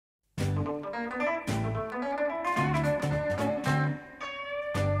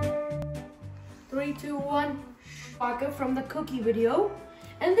Three, two, one. Parker from the cookie video.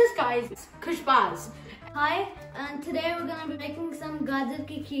 And this guy is Kushbaz. Hi, and today we're gonna be making some Gajar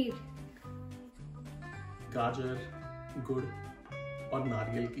ki Kheer. Gajar, good, or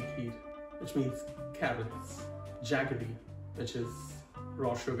Nariyal ki Kheer, which means carrots. Jaggery, which is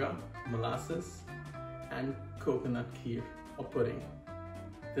raw sugar, molasses, and coconut kheer or pudding.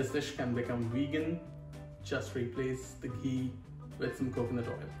 This dish can become vegan. Just replace the ghee with some coconut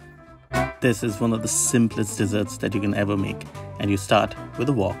oil. This is one of the simplest desserts that you can ever make, and you start with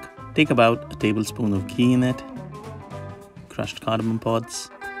a wok. Take about a tablespoon of ghee in it, crushed cardamom pods.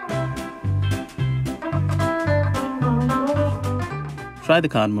 Fry the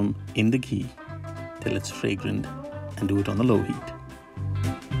cardamom in the ghee till it's fragrant and do it on a low heat.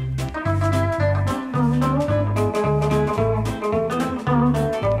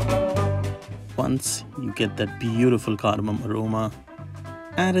 Once you get that beautiful cardamom aroma,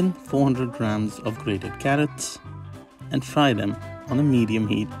 add in 400 grams of grated carrots and fry them on a medium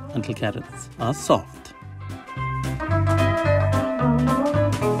heat until carrots are soft.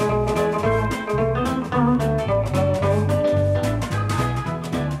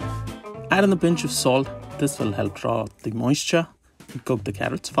 Add in a pinch of salt. This will help draw out the moisture and cook the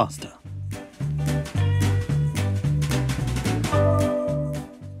carrots faster.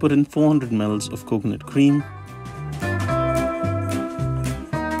 Put in 400 ml of coconut cream.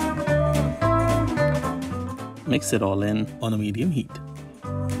 Mix it all in on a medium heat.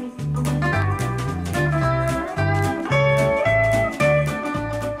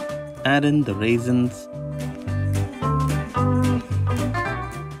 Add in the raisins,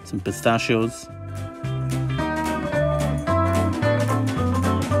 some pistachios,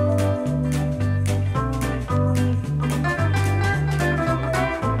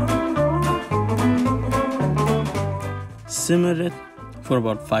 simmer it for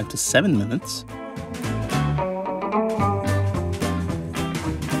about 5 to 7 minutes.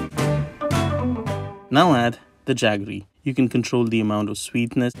 Now add the jaggery. You can control the amount of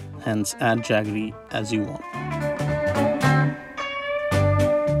sweetness, hence add jaggery as you want.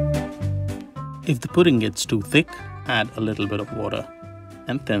 If the pudding gets too thick, add a little bit of water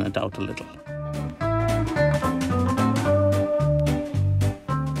and thin it out a little.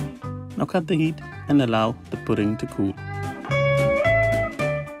 Now cut the heat and allow the pudding to cool.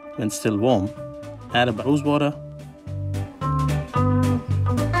 When still warm, add a rose water.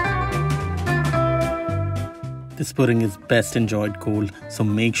 This pudding is best enjoyed cold, so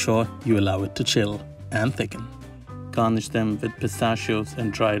make sure you allow it to chill and thicken. Garnish them with pistachios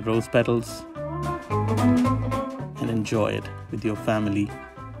and dried rose petals and enjoy it with your family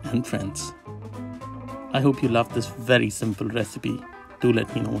and friends. I hope you loved this very simple recipe. Do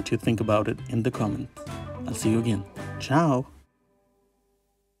let me know what you think about it in the comments. I'll see you again. Ciao!